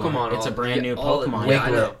new anymore. Pokemon. It's a all- brand new all- Pokemon. Yeah, I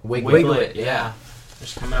know. Wiglet. Yeah.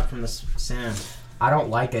 Just coming up from the sand. I don't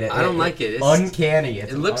like it. I don't like it. It's- uncanny.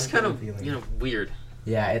 It's It an looks kind uncanny of, feeling. weird.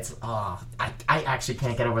 Yeah, it's I actually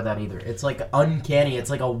can't get over that either. It's like uncanny. It's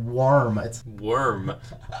like a worm. It's Worm.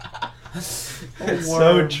 It's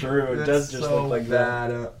so true. It does just so look like that.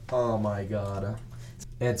 bad. Oh my god.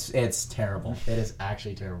 It's terrible. It is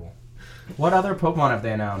actually terrible. What other Pokemon have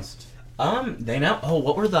they announced? They now. Oh,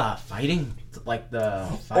 what were the fighting? Like the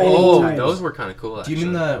fighting Oh, types? those were kind of cool, Do actually.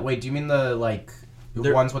 you mean the like the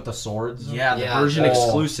They're- ones with the swords? Yeah, the Yeah. version Oh.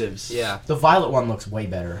 exclusives. Yeah. The Violet one looks way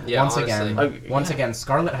better. Yeah, once honestly. again, once again,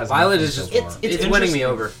 Scarlet has Violet nothing is so just- far. It's winning me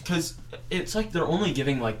over. Because it's like they're only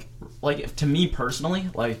giving like if, to me personally,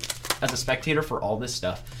 like as a spectator for all this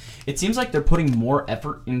stuff, it seems like they're putting more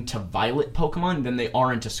effort into Violet Pokemon than they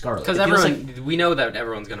are into Scarlet. Because It feels everyone, like- we know that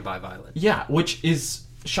everyone's going to buy Violet. yeah, which is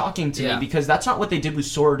shocking to Yeah. me because that's not what they did with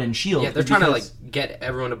Sword and Shield. Yeah, they're trying to like because get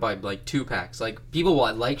everyone to buy like 2-packs. Like people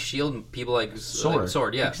like Shield, and people like Sword.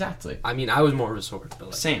 Sword. Yeah, exactly. I mean, I was more of a Sword, but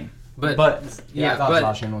like, Same. but yeah, I thought but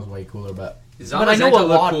Zacian was way cooler, but But I know Zamazenta a looked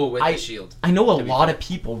lot- cool with I- the Shield. I know a To be lot fair. of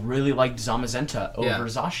people really liked Zamazenta over Yeah.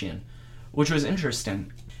 Zacian, which was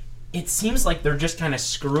interesting. It seems like they're just kind of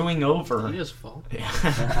screwing over. You just fall.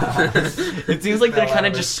 It seems like they're Fell kind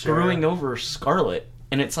out of of just his chair. screwing over Scarlet,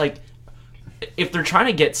 and it's like if they're trying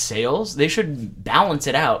to get sales, they should balance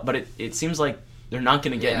it out. But it seems like they're not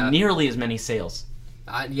going to get Yeah. nearly as many sales.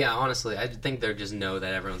 Yeah, honestly, I think they just know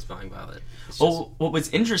that everyone's buying Violet. It's just- Well, what was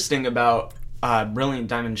interesting about Brilliant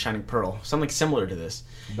Diamond Shining Pearl, something similar to this,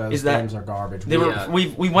 those is that games are garbage. they were Yeah.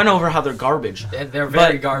 we went over how they're garbage. they're very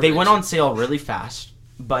but garbage. They went on sale really fast,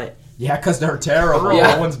 but Yeah, because they're terrible.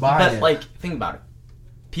 Yeah. No one's buying but it. like think about it.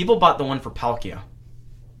 People bought the one for Palkia,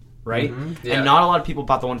 right? Mhm. Yeah. And not a lot of people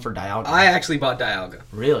bought the one for Dialga. I actually bought Dialga.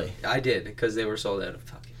 Really? I did because they were sold out of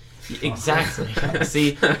Palkia. Exactly.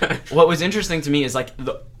 See, what was interesting to me is like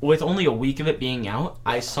with only a week of it being out,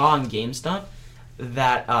 I saw on GameStop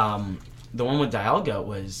that the one with Dialga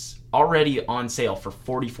was already on sale for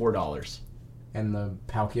 $44. And the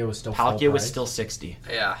Palkia was still full Palkia was price? still $60.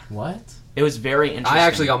 Yeah, What? It was very interesting. I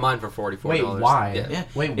actually got mine for $44. Wait, why? Yeah. Yeah.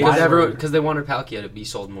 Wait, Because why? because they wanted Palkia to be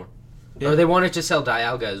sold more, Yeah. or they wanted to sell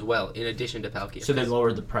Dialga as well in addition to Palkia. So they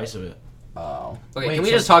lowered the price of it. Oh. Okay, Wait, can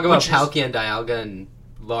we so- just talk about which is- Palkia and Dialga and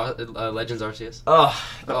Legends Arceus. Oh,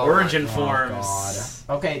 the Oh origin my forms.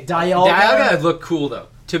 God. Okay, Dialga Dialga. looked cool though.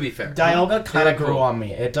 To be fair, Dialga kind of Cool. grew on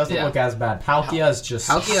me. It doesn't Yeah. look as bad. Palkia is just.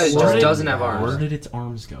 Palkia so just doesn't have bad. arms. Where did its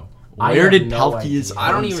arms go? I Where have did no Palkia's idea. I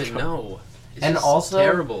don't arms even go? know. It's And just also-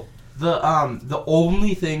 terrible. The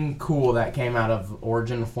only thing cool that came out of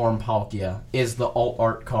Origin Form Palkia is the alt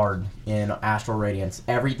art card in Astral Radiance.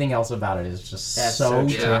 Everything else about it is just That's so so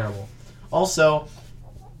true. terrible. Also,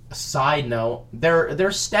 side note, their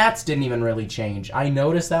stats didn't even really change. I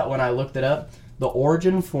noticed that when I looked it up. The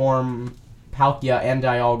Origin Form Palkia and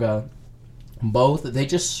Dialga, both, they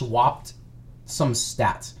just swapped some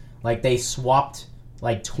stats. Like, they swapped,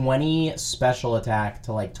 like, 20 special attack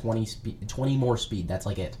to, like, 20 more speed. That's,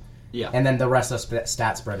 like, it. Yeah. And then the rest of the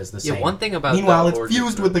stat spread is the same. Yeah, one thing about Meanwhile, the it's Origin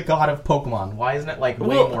fused Form- with the god of Pokemon. Why isn't it, like, way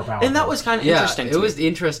Well, more powerful? and that was kind of Yeah, interesting. it to was me.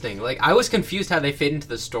 interesting. Like I was confused how they fit into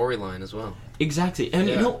the storyline as well. Exactly. And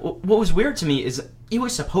Yeah. you know what was weird to me is it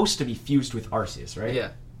was supposed to be fused with Arceus, right? Yeah,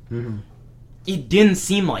 Mhm. It didn't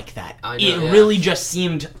seem like that. I know, It yeah. really just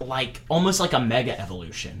seemed like almost like a mega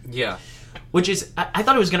evolution. yeah, Which is, I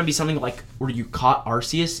thought it was going to be something like where you caught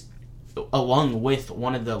Arceus along with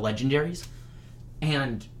one of the legendaries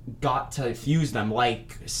and got to fuse them,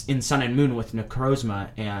 like in Sun and Moon with Necrozma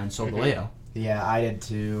and Solgaleo. Yeah, I did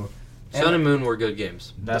too. Sun and Moon were good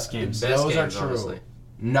games. Best games. Best Those games, are true. honestly.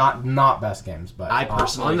 Not best games, but I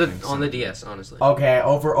personally On the think on so. the DS, honestly. Okay,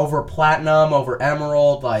 over Platinum, over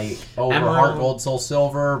Emerald, like over Emerald. Heart Gold, Soul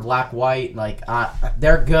Silver, Black White, like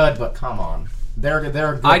they're good, but come on, they're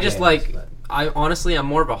good. I just games, like. but- I'm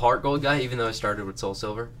more of a Heart Gold guy, even though I started with Soul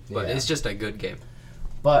Silver. But Yeah. it's just a good game.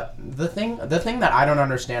 But the thing that I don't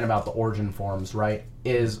understand about the Origin forms, right,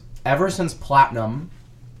 is ever since Platinum,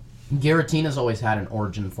 Giratina's always had an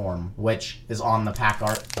Origin form, which is on the pack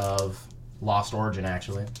art of Lost Origin,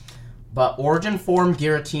 actually. But Origin form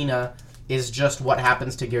Giratina is just what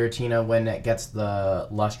happens to Giratina when it gets the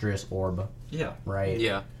Lustrous Orb, Yeah. right?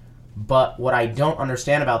 Yeah. But what I don't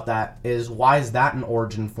understand about that is why is that an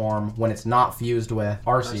Origin form when it's not fused with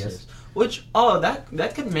Arceus? Which,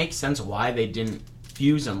 that could make sense why they didn't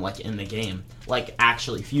fuse them, like, in the game. Like,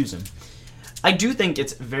 actually fuse them. I do think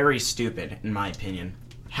it's very stupid, in my opinion,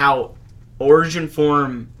 how Origin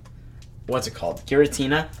Form, what's it called,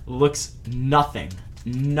 Giratina, looks nothing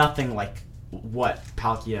like what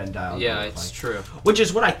Palkia and Dialga Yeah, look it's like. true. Which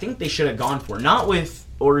is what I think they should have gone for. Not with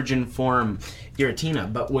Origin Form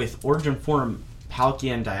Giratina, but with Origin Form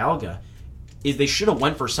Palkia and Dialga. Is they should have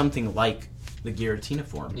went for something like the Giratina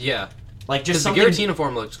form. Yeah. Like just Because the something, Giratina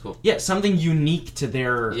form looks cool. yeah, something unique to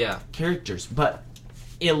their Yeah. characters. But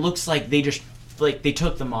it looks like they just like they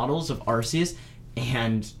took the models of Arceus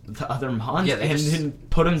and the other Mons Yeah, they and just- then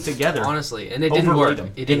put them together. Honestly, and it didn't Overlaid work.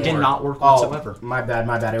 them. It It didn't did work. not work Oh, whatsoever. my bad.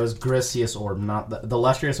 It was Grisius Orb, not the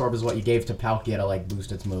Lustrous Orb is what you gave to Palkia to like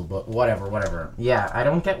boost its move. But whatever. Yeah, I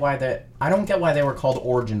don't get why they were called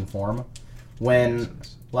Origin form, when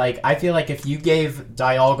like I feel like if you gave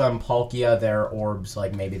Dialga and Palkia their orbs,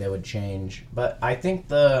 like maybe they would change. But I think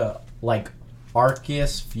the like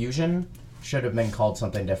Arceus fusion should have been called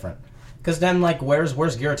something different. Because then like where's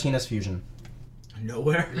Giratina's fusion?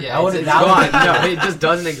 Nowhere. Yeah, That would- it's that would- gone. No, it just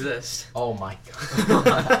doesn't exist. Oh my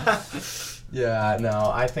god. Yeah,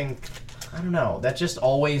 no, I don't know. That just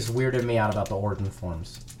always weirded me out about the Origin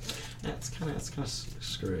forms. That's kind of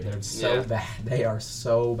screwy. They're so Yeah. bad. They are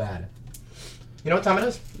so bad. You know what time it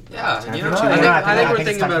is? Yeah, Time you for know, two I more. think, I I think we're think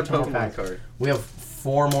it's thinking time about a for two more Pokemon packs. card. We have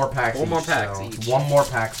 4 more packs. Four each, more packs so each. One more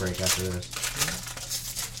pack break after this.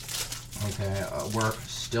 Okay, we're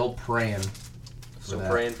still praying. So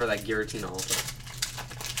that. praying for that Giratina altar.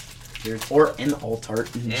 Or an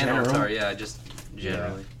Altart in And general. altar, yeah, just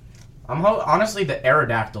generally. Honestly, the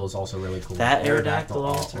Aerodactyl is also really cool. That Aerodactyl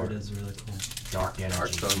Aerodactyl Altart. Altart is really cool. Dark Energy,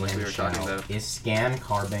 Hearthstone, like we were talking about. Iscan,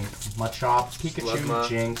 Carbink, Machop, Pikachu, Slugma,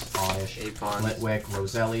 Jinx, Oddish, Apon. Litwick,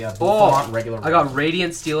 Roselia, Oh, Buffon, regular. I got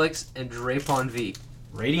Radiant Steelix and Drapon V.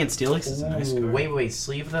 Radiant Steelix is a nice Ooh, card. wait,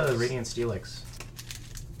 sleeve the Radiant Steelix.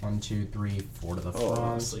 1, 2, 3, 4 to the Oh,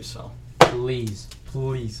 front. sleeve cell. Please.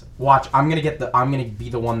 Watch, I'm gonna be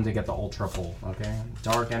the one to get the Ultra Pull, okay?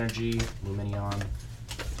 Dark Energy, Luminion,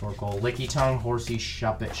 Torkoal, Licky Tongue, Horsey,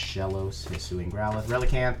 Shuppet, Shellos, Hisuian Growlithe,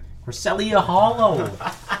 Relicanth, Cresselia Hollow!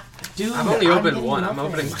 Dude, I've only I'm opened getting one. I'm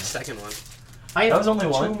nothing. opening my second one. I have That was only 2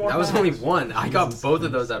 one? more That was packs. only one. I got Jesus both of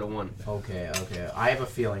Christ. those out of one. Okay. I have a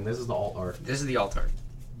feeling this is the alt art. This is the altar.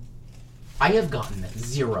 I have gotten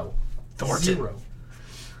 0. Thornton. 0.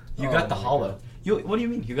 You Oh got the my hollow. What do you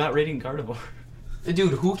mean? You got Radiant Gardevoir.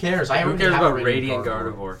 Dude, who cares? I Who already cares have about a Radiant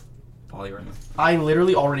Gardevoir? Poliwrath. I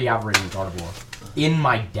literally already have Radiant Gardevoir in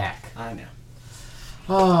my deck. I know.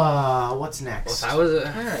 What's Well, next? that was a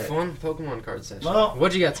Alright. fun Pokemon card session. Well-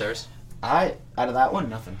 What'd you get, Cyrus? Out of that one,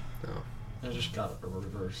 nothing. Oh. I just got a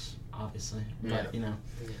reverse, obviously. Yeah. But,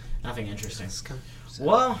 nothing interesting. It's kind of sad.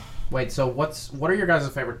 Well, Wait, so what are your guys'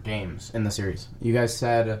 favorite games in the series? You guys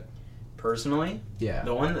said, personally, yeah.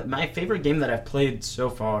 my favorite game that I've played so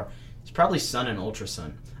far is probably Sun and Ultra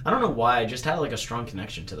Sun. I don't know why, I just had like a strong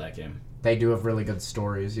connection to that game. They do have really good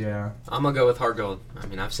stories, yeah. I'm gonna go with Heart Gold. I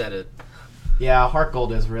mean, I've said it. Yeah, Heart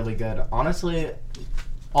Gold is really good. Honestly,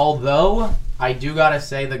 although I do gotta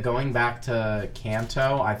say that going back to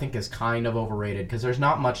Kanto, I think is kind of overrated because there's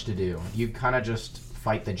not much to do. You kind of just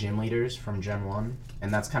fight the gym leaders from Gen 1,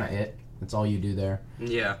 and that's kind of it. That's all you do there.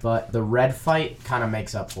 Yeah. But the red fight kind of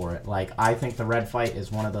makes up for it. Like, I think the red fight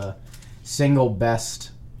is one of the single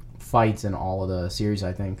best fights in all of the series,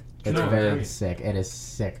 I think. It's No, I very agree. sick. It is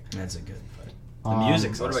sick. That's a good fight. The Um,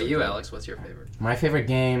 music's What also about you, good. Alex? What's your favorite? My favorite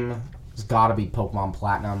game has got to be Pokemon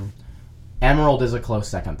Platinum. Emerald is a close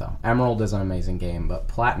second, though. Emerald is an amazing game, but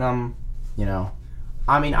Platinum,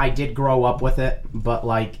 I mean, I did grow up with it, but,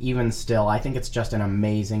 like, even still, I think it's just an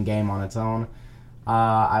amazing game on its own.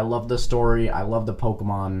 I love the story. I love the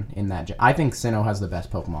Pokemon in that. I think Sinnoh has the best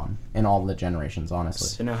Pokemon in all the generations,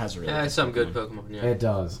 honestly. Sinnoh has really Yeah, good some good Pokemon. Pokemon. Yeah. It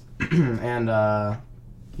does. And,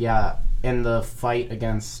 yeah, in the fight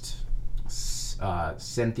against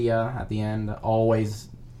Cynthia at the end, always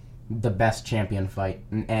the best champion fight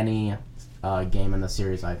in any game in the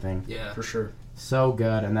series, I think. Yeah. For sure. So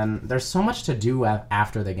good. And then there's so much to do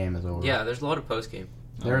after the game is over. Yeah, there's a lot of post game.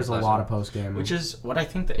 There's a lot of post-game. Which is what I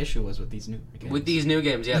think the issue was with these new games. With these new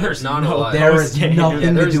games, yeah, There's there's not no- a lot. there is post-game. nothing Yeah,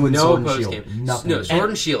 to there's do in no Sword and post Shield. game. Nothing. No, Sword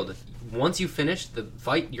and Shield. Once you finish the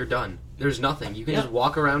fight, you're done. There's nothing. You can Yeah. just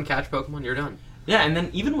walk around, catch Pokemon. You're done. Yeah, and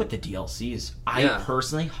then even with the DLCs, I Yeah.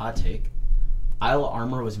 personally, hot take, Isle of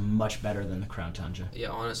Armor was much better than the Crown Tundra. Yeah,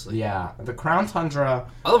 honestly. Yeah, the Crown Tundra...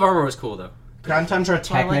 Isle of Armor was cool though. Crown Tundra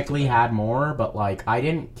So I liked technically had more, but, like, I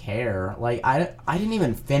didn't care. Like, I didn't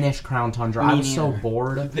even finish Crown Tundra. Me I was so neither.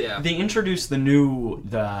 bored. Yeah. They introduced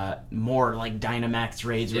the more like Dynamax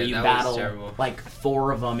raids where Yeah, you that was battle terrible. like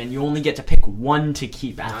 4 of them, and you only get to pick one to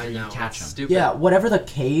keep I after you know. catch it's them. Stupid. Yeah, whatever the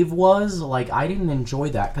cave was, like, I didn't enjoy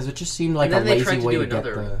that because it just seemed like And then a they lazy tried to way do to get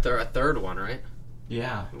another, the... a third one, right?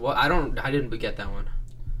 Yeah. Well, I didn't get that one.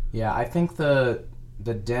 Yeah, I think the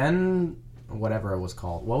den, whatever it was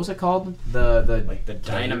called. What was it called? The Like the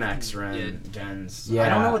Dynamax run Yeah. dens. Yeah. I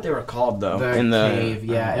don't know what they were called though. cave.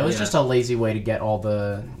 Yeah, it was yeah. just a lazy way to get all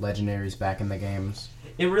the legendaries back in the games.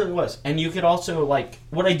 It really was. And you could also, like,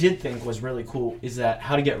 what I did think was really cool is that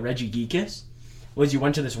how to get Regigigas was you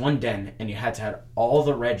went to this one den and you had to have all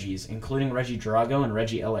the Regis, including Regidrago and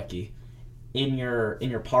Regieleki, in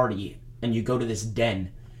your party, and you go to this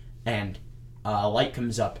den, and a light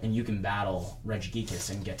comes up and you can battle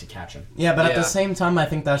Regigigas and get to catch him. Yeah, but at the Yeah. same time, I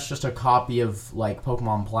think that's just a copy of, like,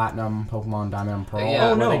 Pokemon Platinum, Pokemon Diamond and Pearl, Yeah. Oh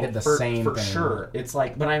where no, they did the for same for thing. sure. It's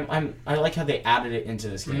like, but I like how they added it into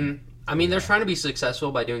this game. I mean, they're trying to be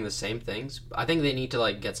successful by doing the same things. I think they need to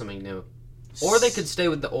like get something new, or they could stay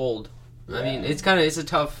with the old. I mean, it's a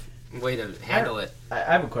tough way to handle it. I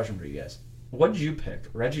have a question for you guys. What did you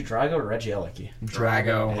pick, Regidrago or Regieleki?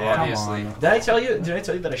 Drago, Yeah, come obviously. on. Did I tell you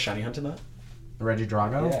that I shiny hunted that?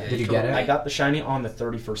 Regidrago? Yeah. Did you get it? I got the shiny on the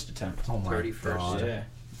 31st attempt. Oh my 31st, god. Yeah.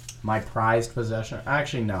 My prized possession.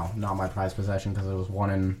 Actually, no, not my prized possession because it was one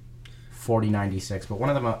in 4096. But one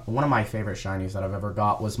of my favorite shinies that I've ever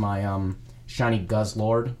got was my shiny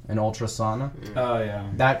Guzzlord in Ultra Sun. Oh yeah.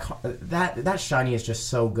 That shiny is just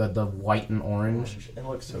so good. The white and orange. It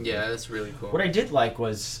looks so good. Yeah, that's really cool. What I did like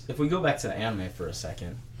was, if we go back to the anime for a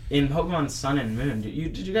second, in Pokemon Sun and Moon, did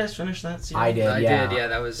you guys finish that series? I did. I yeah. did. Yeah,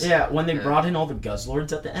 that was. Yeah, when they Yeah. brought in all the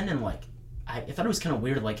Guzzlords at the end, and like, I thought it was kind of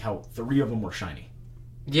weird, like how 3 of them were shiny.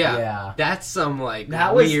 Yeah. Yeah. That's some like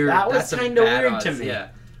That was- weird. that was that's some kinda bad weird odds, to me. Yeah.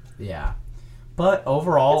 Yeah. But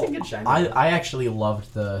overall, It's a good shiny. I actually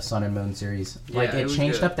loved the Sun and Moon series. Like, Yeah, it it was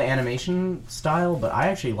changed good. up the animation style, but I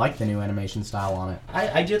actually liked the new animation style on it.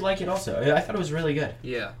 I did like it also. I thought it was really good.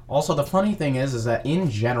 Yeah. Also, the funny thing is that in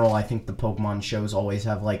general, I think the Pokemon shows always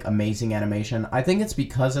have, like, amazing animation. I think it's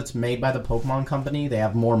because it's made by the Pokemon Company. They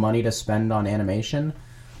have more money to spend on animation.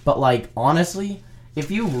 But, like, honestly, if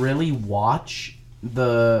you really watch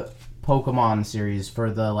the Pokemon series for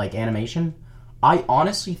the, like, animation, I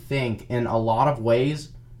honestly think, in a lot of ways,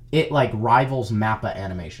 it, like, rivals Mappa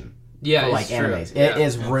animation. Yeah. For, like, it's true. animes. Yeah. It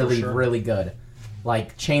is for really, sure. really good.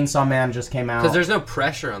 Like, Chainsaw Man just came out. Because there's no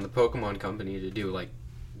pressure on the Pokemon Company to do like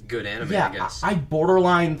good anime. Yeah, I guess. I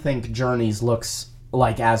borderline think Journeys looks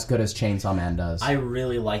like as good as Chainsaw Man does. I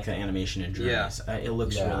really like the animation in Journeys. It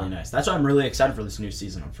looks Yeah. really nice. That's why I'm really excited for this new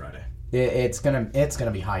season on Friday. It's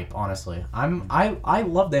gonna be hype. Honestly, I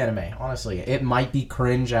love the anime. Honestly, it might be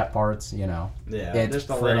cringe at parts. You know, Yeah, it's just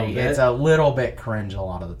a little bit. It's a little bit cringe a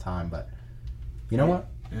lot of the time, but you know what?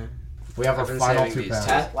 Yeah. We have I've our been final saving two these.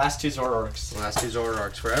 packs. Last two Zoroarks. The last two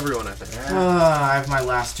Zoroarks for everyone, I think. I have my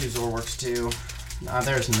last two Zorworks too.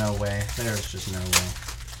 There's no way. There's just no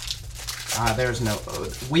way. There's no.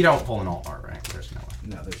 We don't pull an alt art, right? There's no way.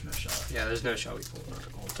 No, there's no shot. Yeah, there's no shot we pull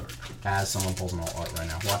alt art. As someone pulls an alt art right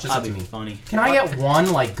now. Watch this That'd to be me. funny. Can I get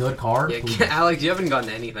one like good card? Yeah, please? Alex, you haven't gotten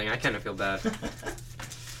anything. I kind of feel bad.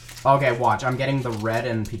 Okay, watch. I'm getting the red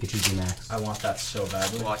and Pikachu VMAX. I want that so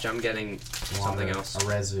badly. Watch, I'm getting something else. A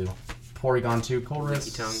Rezu. Porygon 2, Colress,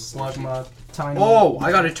 Leaky Tongue. Slugma, Tiny. Oh,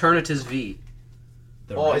 I got Eternatus V.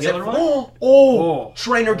 The Oh, is it? regular one? Oh,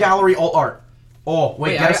 Trainer Gallery alt art. Oh,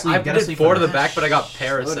 wait, get a sleep. I Get a put sleep. four for to the this. back, but I got Slow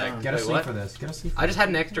Parasect. down. Get a Wait, sleep what? for this. Get a sleep. I just had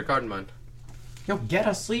an extra card in mind. Yo, get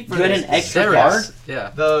a sleep for You had this. an extra Ceres. card?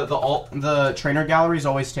 Yeah. The trainer galleries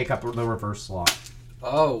always take up the reverse slot.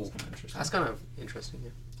 Oh, that's kind of interesting. Yeah.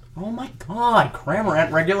 Oh my god,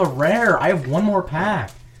 Cramorant regular rare. I have one more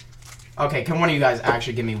pack. Okay, can one of you guys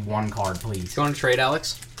actually give me one card, please? You want to trade,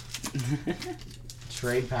 Alex?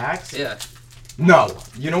 Trade packs? Yeah. No.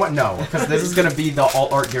 You know what? No, because this is gonna be the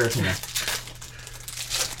alt art Giratina.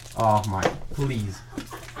 Oh my, please.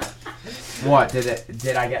 What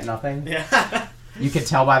did I get nothing? Yeah. You can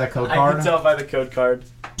tell by the code I card. can tell by the code card.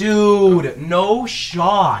 Dude, no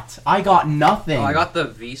shot. I got nothing. Oh, I got the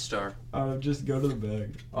V Star. Just go to the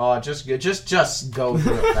bag. Oh, just go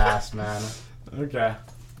through it fast, man. Okay.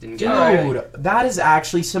 Didn't get Dude, that is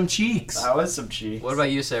actually some cheeks. That was some cheeks. What about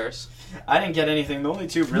you, Ceres? I didn't get anything. The only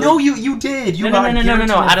two really. No, you did. You No. got Out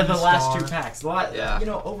Giratina of the last V-Star. two packs, Yeah. You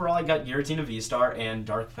know, overall, I got Giratina V-Star and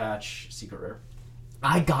Dark Patch Secret Rare.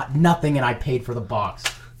 I got nothing and I paid for the box.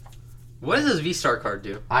 What does this V Star card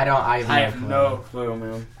do? I I have clue. no clue,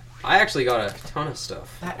 man. I actually got a ton of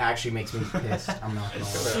stuff. That actually makes me pissed. I'm not gonna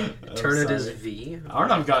lie. Eternatus sorry. V.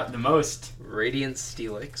 Arnav got the most. Radiant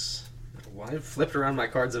Steelix. Well, I flipped around my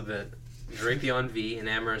cards a bit. Drapion V,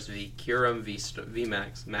 Enamorous V, Kyurem V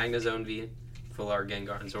Max, Magnezone V, Fular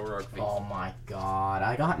Gengar, and Zoroark V. Oh my god,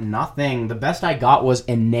 I got nothing. The best I got was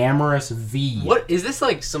Enamorous V. What is this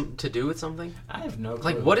like? Some to do with something? I have no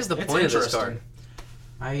clue. Like, what is the It's point of this interesting. card?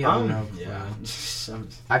 I have no clue. Yeah.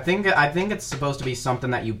 I think it's supposed to be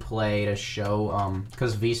something that you play to show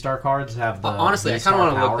because V-Star cards have the Honestly, I kind V-Star of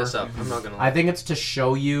want to look power. this up. I'm not gonna. Lie. I think it's to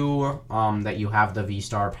show you that you have the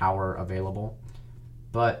V-Star power available.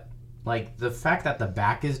 But like the fact that the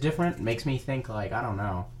back is different makes me think like I don't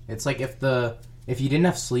know. It's like if you didn't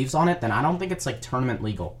have sleeves on it, then I don't think it's like tournament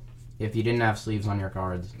legal. If you didn't have sleeves on your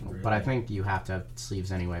cards, but I think you have to have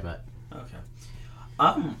sleeves anyway. But Okay.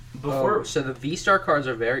 Before so the V Star cards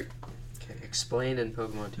are very explained in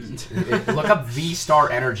Pokemon TCG. look up V-Star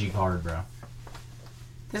energy card, bro.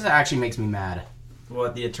 This actually makes me mad.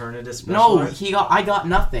 what the Eternatus special No, art? I got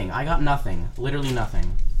nothing. I got nothing. Literally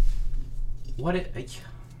nothing. What it?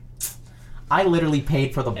 I literally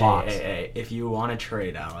paid for the box. Hey, if you want to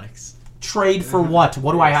trade, Alex, Trade for what?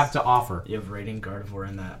 What do I have to offer? you have Radiant Gardevoir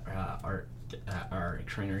in that our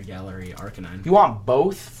trainer gallery Arcanine. You want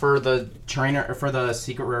both for the trainer for the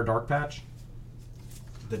secret rare dark patch?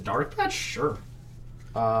 The Dark Patch, sure.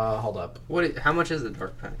 Hold up. How much is the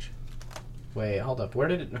Dark Patch? Wait, hold up. Where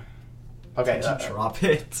did it? Okay. Did you drop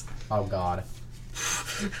it? Oh God.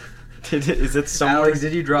 Is it somewhere? Alex,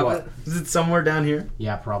 did you drop What? it? Is it somewhere down here?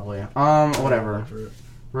 Yeah, probably. Whatever.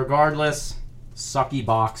 Regardless, sucky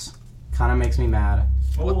box. Kind of makes me mad.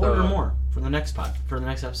 We'll What the- order more for the next pod, for the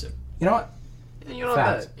next episode. You know what? You know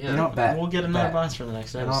Fact. that. Yeah. You know what? Bet. We'll get another Bet. box for the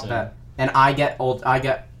next You know what? episode. Bet. And I get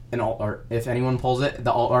an alt art. If anyone pulls it,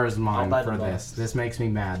 the alt art is mine buy the for box. this. This makes me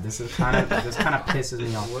mad. This kind of pisses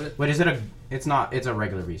me off. What? Wait, is it a? It's not. It's a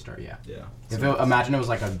regular V-Star. Yeah. Yeah. Imagine it was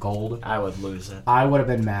like a gold, I would lose it. I would have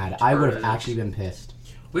been mad. I would have Eternatus. actually been pissed.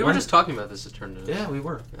 We were One- just talking about this Eternatus. Yeah, we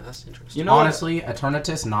were. Yeah, that's interesting. You know, Honestly,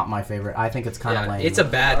 Eternatus not my favorite. I think it's kind of yeah, lame. it's a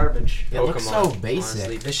bad garbage. It Pokemon. looks so basic.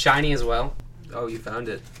 Honestly. This shiny as well. Oh, you found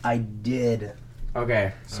it. I did.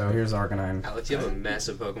 Okay, so here's Arcanine. Alex, you have a mess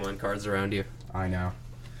of Pokemon cards around you. I know.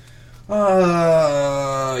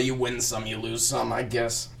 You win some, you lose some, I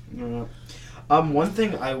guess. One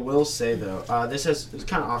thing I will say though, it's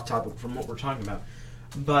kind of off topic from what we're talking about,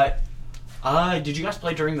 but did you guys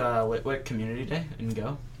play during the Litwick Community Day in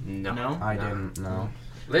Go? No. No? I didn't know.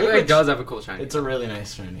 Litwick does have a cool shiny. It's a really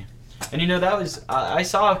nice shiny. And you know, that was, I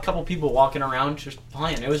saw a couple people walking around just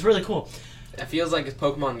playing. It was really cool. It feels like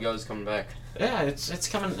Pokemon Go is coming back. Yeah, it's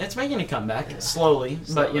coming, it's making a comeback, slowly,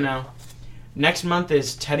 but you know, Next month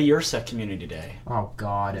is Teddy Ursa Community Day. Oh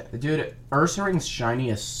god, dude, Ursaring's shiny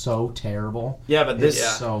is so terrible. Yeah, but It's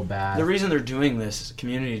this so bad. the reason they're doing this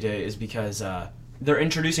Community Day is because they're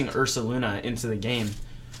introducing Ursaluna into the game,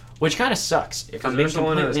 which kind of sucks. If I'm being Ursaluna is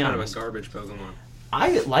completely kind of a honest, garbage Pokemon.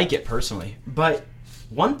 I like it personally, but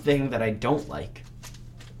one thing that I don't like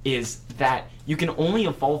is that you can only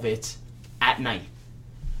evolve it at night.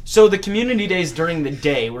 So the Community Day is during the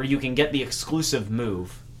day where you can get the exclusive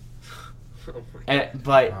move. Oh my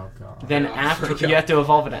But Oh god. then Oh after my God. you have to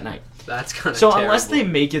evolve it at night. That's kind of So terrible. unless they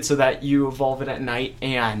make it so that you evolve it at night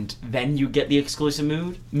and then you get the exclusive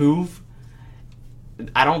move,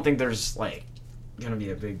 I don't think there's like gonna be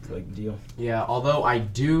a big like deal. Yeah, although I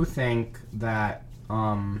do think that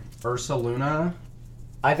Ursaluna,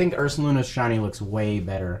 I think Ursaluna's shiny looks way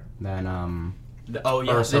better than Oh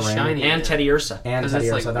yeah, Ursa this Ring. shiny and Teddy Ursa. and 'Cause Teddy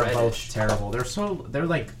it's, Ursa. like, They're both reddish. terrible. They're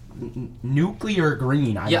like nuclear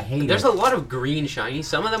green. I Yeah, hate there's it. a lot of green shiny.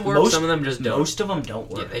 Some of them work, Most- some of them just don't. Most of them don't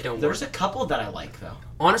work. Yeah, they don't There's work. a couple that I like though.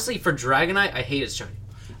 Honestly, for Dragonite, I hate its shiny.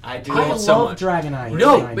 I do. I love so love much. Dragonite.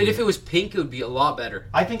 No, shiny. but if it was pink, it would be a lot better.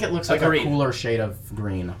 I think it looks like Agreed. a cooler shade of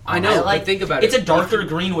green. I know. I like. but think about it's it. a darker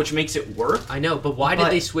green, which makes it work. I know, but why But-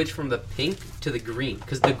 did they switch from the pink to the green?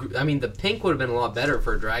 Because the pink would have been a lot better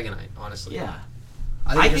for a Dragonite, honestly. Yeah,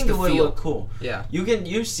 I I just think the it would feel. look cool. Yeah.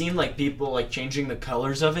 You've seen like people like changing the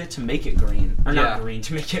colors of it to make it green or Yeah. not green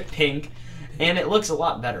to make it pink, and it looks a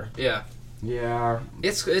lot better. Yeah. Yeah,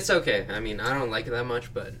 It's okay. I mean, I don't like it that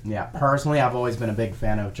much, but yeah. Personally, I've always been a big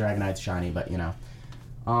fan of Dragonite's shiny, but you know,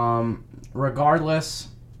 regardless,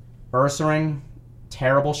 Ursaring,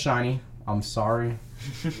 terrible shiny. I'm sorry,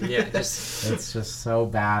 yeah, just it's just so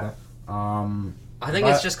bad. I think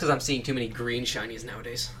it's just because I'm seeing too many green shinies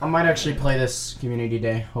nowadays. I might actually play this community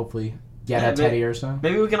day. Hopefully, get Yeah, a Teddy Ursa,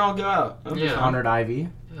 Maybe we can all go out. That'd be Yeah. fun. Honored Ivy,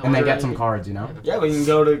 and then Honored get some Ivy. cards. You know. Yeah, we can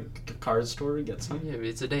go to card store and get some. Yeah,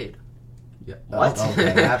 it's a date. Yeah. What? Oh,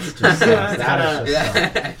 okay, that's just that is just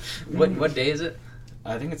Yeah. what day is it?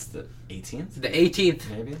 I think it's the 18th. The 18th.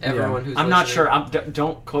 Maybe. Everyone who's I'm not listening. sure.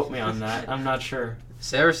 Don't quote me on that. I'm not sure.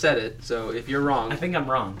 Sarah said it, so if you're wrong, I think I'm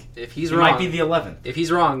wrong. if he's It wrong, might be the 11th. if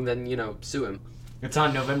he's wrong, then sue him. It's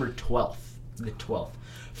on November 12th. The 12th,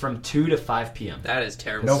 from 2 to 5 p.m. That is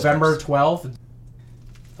terrible. November 12th.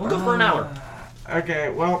 We'll go for an hour. Okay,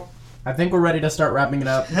 well, I think we're ready to start wrapping it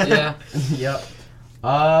up. Yeah, Yep.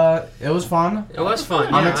 It was fun. it was fun.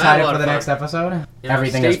 I'm Yeah, I had a excited lot for of the fun. next episode. You know,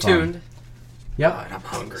 Everything stay is fun. tuned. Yep. God, I'm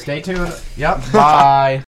hungry. Stay tuned. Yep.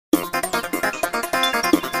 Bye.